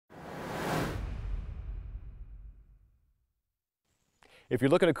If you're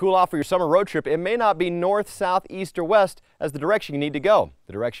looking to cool off for your summer road trip, it may not be north, south, east, or west as the direction you need to go.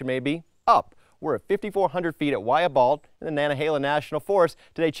 The direction may be up. We're at 5,400 feet at Wayah Bald in the Nantahala National Forest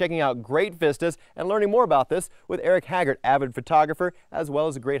today, checking out great vistas and learning more about this with Eric Haggart, avid photographer, as well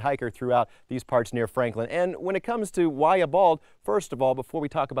as a great hiker throughout these parts near Franklin. And when it comes to Wayah Bald, first of all, before we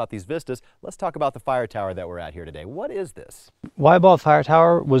talk about these vistas, let's talk about the fire tower that we're at here today. What is this? Wayah Bald Fire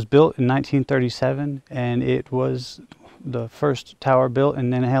Tower was built in 1937, and it was the first tower built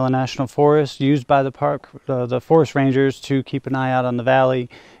in Nantahala National Forest, used by the park, the forest rangers to keep an eye out on the valley,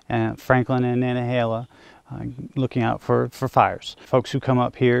 Franklin and Nantahala, looking out for fires. Folks who come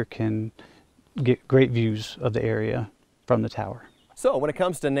up here can get great views of the area from the tower. So when it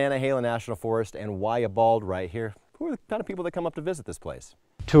comes to Nantahala National Forest and Wayah Bald right here, who are the kind of people that come up to visit this place?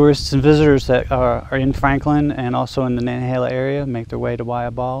 Tourists and visitors that are in Franklin and also in the Nantahala area make their way to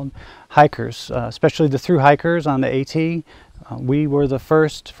Wayah Bald. Hikers, especially the through hikers on the AT. We were the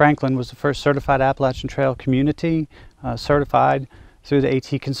first, Franklin was the first certified Appalachian Trail community certified through the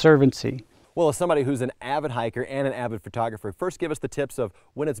AT Conservancy. Well, as somebody who's an avid hiker and an avid photographer, first give us the tips of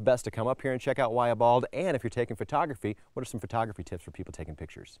when it's best to come up here and check out Wayah Bald, and if you're taking photography, what are some photography tips for people taking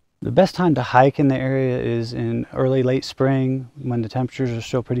pictures? The best time to hike in the area is in early, late spring when the temperatures are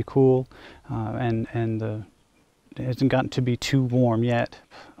still pretty cool and it hasn't gotten to be too warm yet.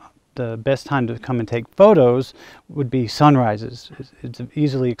 The best time to come and take photos would be sunrises. It's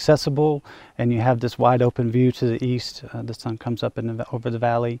easily accessible and you have this wide open view to the east. The sun comes up over the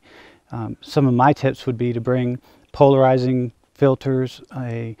valley. Some of my tips would be to bring polarizing filters,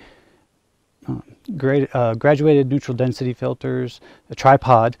 graduated neutral density filters, a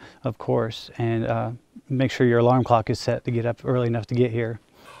tripod, of course, and make sure your alarm clock is set to get up early enough to get here.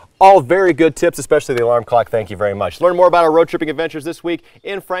 All very good tips, especially the alarm clock. Thank you very much. Learn more about our road tripping adventures this week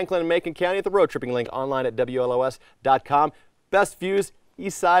in Franklin and Macon County at the road tripping link online at WLOS.com. Best views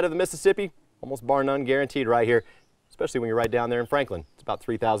east side of the Mississippi, almost bar none guaranteed right here, especially when you're right down there in Franklin. It's about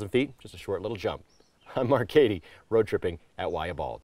 3,000 feet, just a short little jump. I'm Mark Cady, road tripping at Wayah Bald.